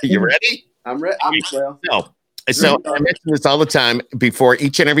 Are you ready? I'm ready. So I mention this all the time. Before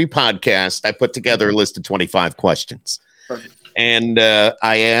each and every podcast, I put together a list of 25 questions. Perfect. And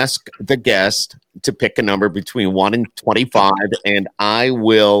I ask the guest to pick a number between 1 and 25, and I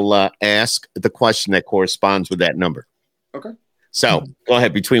will ask the question that corresponds with that number. Okay. So go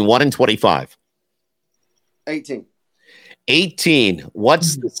ahead, between 1 and 25. 18. 18.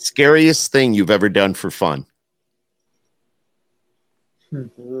 What's the scariest thing you've ever done for fun?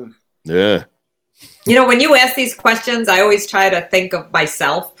 Yeah. When you ask these questions, I always try to think of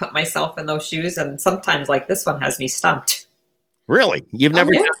myself, put myself in those shoes, and sometimes like this one has me stumped. Really? You've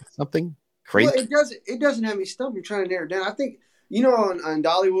never done something crazy? Well, it doesn't have me stumped. I'm trying to narrow it down. I think, on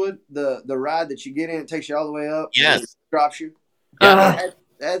Dollywood, the ride that you get in, it takes you all the way up. Yes. And it drops you.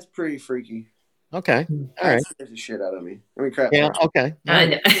 That's pretty freaky. Okay. All right. That scares the shit out of me. I mean, crap. Yeah. Okay. I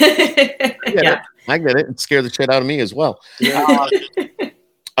know. I get it. It scared the shit out of me as well. Yeah.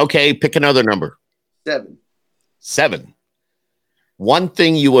 Okay. Pick another number. 7. 7. One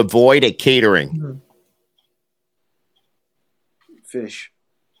thing you avoid at catering. Fish.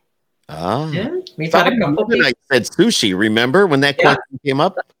 We've had a couple. I said sushi. Remember when that question came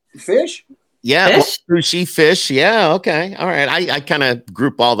up? Fish? Yeah. Fish? Well, sushi, fish. Yeah. Okay. All right. I kind of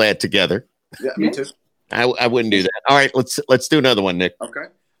group all that together. Yeah, me too. I wouldn't do that. All right. Let's do another one, Nick. Okay.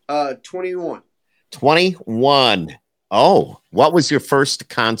 21. 21. Oh, what was your first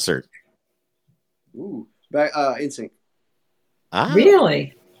concert? Ooh, back NSYNC.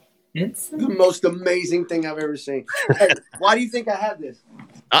 Really? It's the most amazing thing I've ever seen. Hey, why do you think I have this?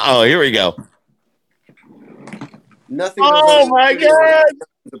 Here we go. Nothing. Oh my God!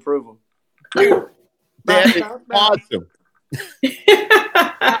 Approval. Dude, that is awesome.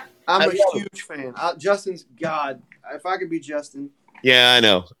 I'm a huge fan. Justin's God. If I could be Justin. Yeah, I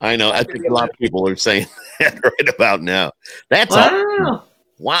know. I think a lot of people are saying that right about now. That's awesome.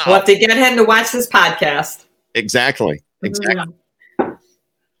 Wow. We'll have to get him to watch this podcast. Exactly.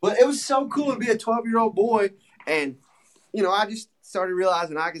 Well, it was so cool to be a 12-year-old boy. And, I just started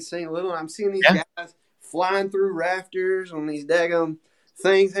realizing I could sing a little. And I'm seeing these guys flying through rafters on these daggum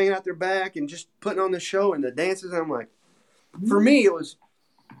things hanging out their back and just putting on the show and the dances. And I'm like, for me, it was,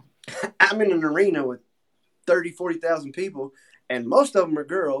 I'm in an arena with 30, 40,000 people. And most of them are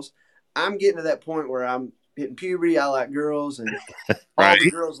girls. I'm getting to that point where I'm hitting puberty. I like girls, and all the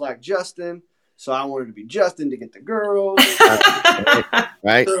girls like Justin. So I wanted to be Justin to get the girls.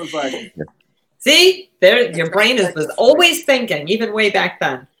 Right. So it was like, see, your brain was always thinking, even way back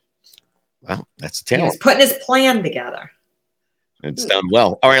then. Well, that's He talent. was putting his plan together. It's done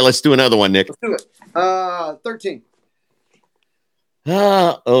well. All right, let's do another one, Nick. Let's do it. 13.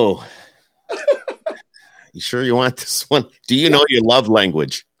 Oh. You sure you want this one? Do you know your love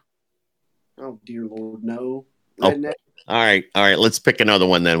language? Oh, dear Lord, no. Okay. All right. Let's pick another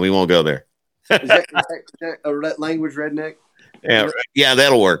one then. We won't go there. Is that a language, redneck? Yeah,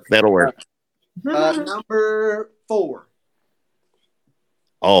 that'll work. Number 4.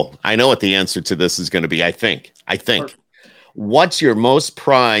 Oh, I know what the answer to this is going to be. I think. Perfect. What's your most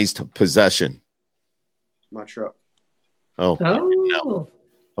prized possession? My truck. Oh. No.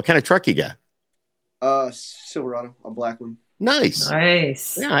 What kind of truck you got? Silverado, a black one. Nice.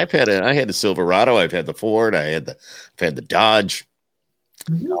 Yeah, I had the Silverado. I've had the Ford. I've had the Dodge.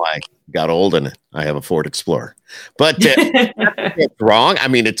 No, I got old and I have a Ford Explorer. But it's wrong. I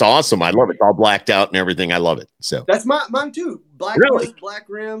mean, it's awesome. I love it. It's all blacked out and everything. I love it. So that's mine too. Black rims, black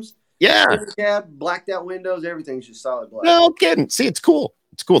rims. Yeah. Cab, blacked out windows. Everything's just solid black. No kidding. See, it's cool.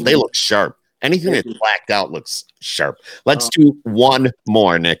 They look sharp. Anything that's blacked out looks sharp. Let's do one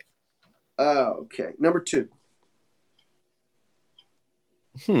more, Nick. Okay. Number 2.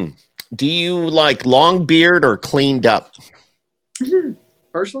 Do you like long beard or cleaned up?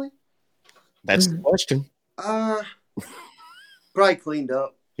 Personally? That's the question. Probably cleaned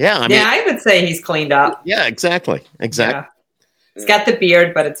up. Yeah, I would say he's cleaned up. Yeah, exactly. Yeah. He's got the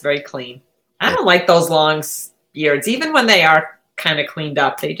beard, but it's very clean. I don't like those long beards, even when they are kind of cleaned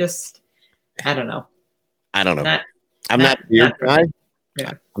up. They just, I don't know. I'm not a beard guy.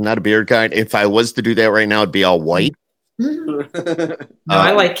 Yeah. I'm not a beard guy. If I was to do that right now, it'd be all white. No,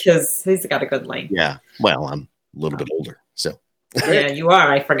 I like his. He's got a good length. Yeah. Well, I'm a little bit older, so. Yeah, you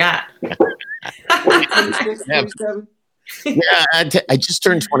are. I forgot. Yeah, I just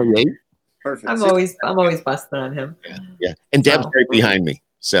turned 28. Perfect. I'm always busting on him. Yeah. And Deb's right behind me,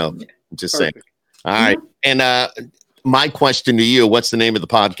 so I'm just saying. All right. And my question to you: what's the name of the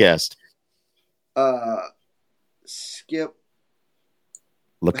podcast? Skip.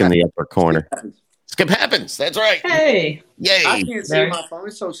 Look in the upper corner. Skip Happens. That's right. Hey. Yay. I can't see my phone.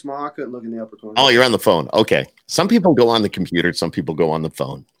 It's so small. I couldn't look in the upper corner. Oh, you're on the phone. Okay. Some people go on the computer. Some people go on the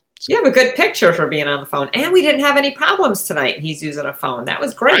phone. You have a good picture for being on the phone. And we didn't have any problems tonight. He's using a phone. That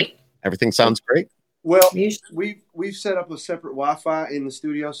was great. Right. Everything sounds great. Well, we've set up a separate Wi-Fi in the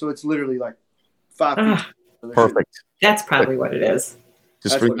studio, so it's literally like 5 feet. Perfect. That's probably what it is.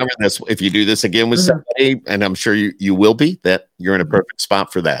 Just remember this. If you do this again with somebody, and I'm sure you will be, that you're in a perfect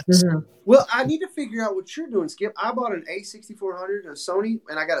spot for that. Well, I need to figure out what you're doing, Skip. I bought an A6400, a Sony,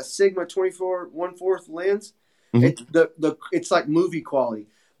 and I got a Sigma 24-1/4 lens. It's like movie quality,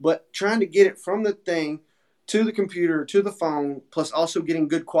 but trying to get it from the thing to the computer to the phone, plus also getting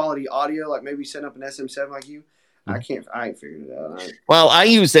good quality audio, like maybe setting up an SM7 like you. I ain't figured it out. Well, I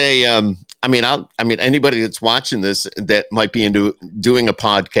use anybody that's watching this that might be into doing a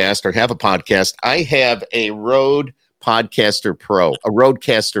podcast or have a podcast, I have a Rodecaster Pro.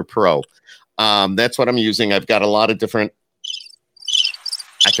 That's what I'm using. I've got a lot of different.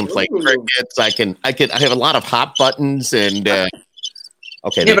 I can play crickets. I have a lot of hot buttons and.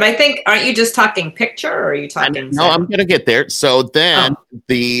 Okay. Yeah, but I think, aren't you just talking picture or are you talking? No, I'm going to get there. So then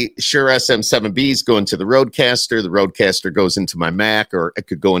the Shure SM7Bs go into the Rodecaster. The Rodecaster goes into my Mac, or it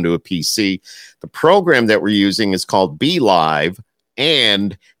could go into a PC. The program that we're using is called BeLive,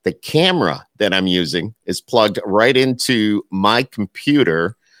 and the camera that I'm using is plugged right into my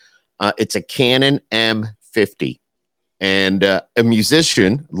computer. It's a Canon M50. And a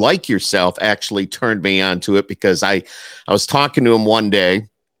musician like yourself actually turned me on to it because I was talking to him one day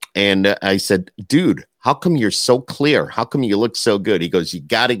and I said, dude, how come you're so clear? How come you look so good? He goes, you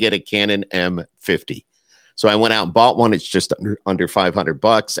got to get a Canon M50. So I went out and bought one. It's just under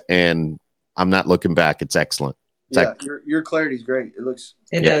 $500 and I'm not looking back. It's excellent. Your clarity's great.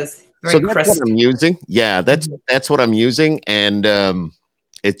 It does. So that's what I'm using. Yeah, that's what I'm using. And,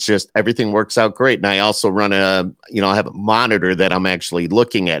 it's just everything works out great. And I also run I have a monitor that I'm actually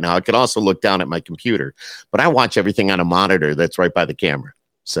looking at now. I could also look down at my computer, but I watch everything on a monitor that's right by the camera.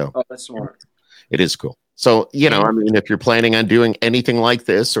 So that's smart. It is cool. So, if you're planning on doing anything like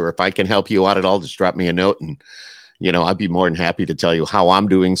this, or if I can help you out at all, just drop me a note and, I'd be more than happy to tell you how I'm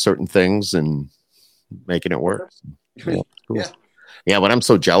doing certain things and making it work. Yeah, cool. Yeah, but I'm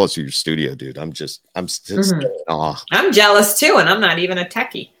so jealous of your studio, dude. I'm just in awe. I'm jealous too, and I'm not even a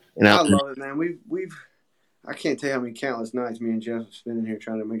techie. I love it, man. I can't tell you how many countless nights me and Jeff have spent in here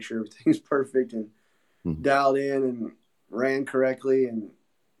trying to make sure everything's perfect and dialed in and ran correctly, and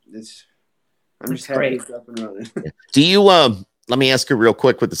I'm just happy it's up and running. Do you let me ask you real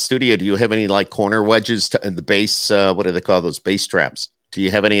quick with the studio, do you have any like corner wedges in the bass, what do they call those, bass traps? Do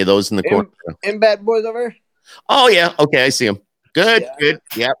you have any of those in the corner? And bad boys over here? Oh yeah, okay, I see them. Good, Yeah. good.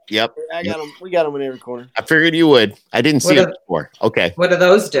 Yep. I got them. We got them in every corner. I figured you would. I didn't see it before. Okay. What do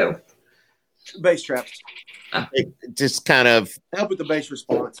those do? Bass traps. It just kind of help with the bass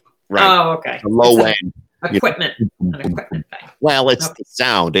response. right. Oh, okay. The low end. Equipment. An equipment thing. Well, it's the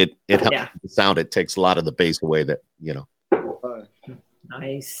sound. It helps Yeah. with the sound. It takes a lot of the bass away that, Nice. Cool.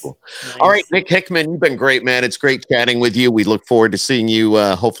 Nice. All right, Nick Hickman, you've been great, man. It's great chatting with you. We look forward to seeing you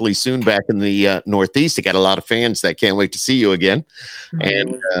hopefully soon back in the Northeast. I got a lot of fans that can't wait to see you again.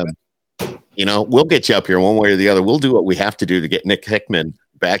 And, we'll get you up here one way or the other. We'll do what we have to do to get Nick Hickman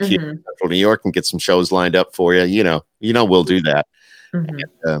back here in Central New York and get some shows lined up for you. We'll do that. And,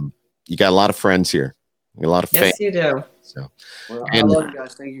 you got a lot of friends here. A lot of fans. Yes, you do. So, I love you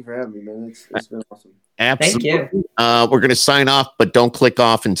guys. Thank you for having me, man. It's been awesome. Absolutely. Thank you. We're going to sign off, but don't click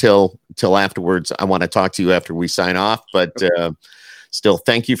off until afterwards. I want to talk to you after we sign off, but still,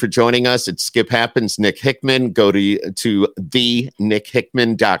 thank you for joining us. It's Skip Happens, Nick Hickman. Go to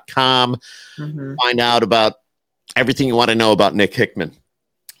thenickhickman.com. Find out about everything you want to know about Nick Hickman.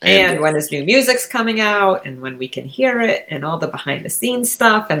 And when his new music's coming out and when we can hear it and all the behind the scenes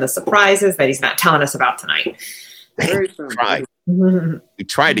stuff and the surprises that he's not telling us about tonight. Very soon. We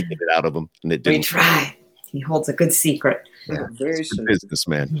tried to get it out of him, and it didn't. We tried. He holds a good secret. Yeah, very soon.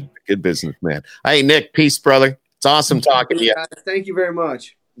 Businessman. Good businessman. Hey, Nick, peace, brother. It's awesome talking to you. Thank you very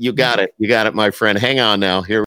much. You got it. You got it, my friend. Hang on now. Here.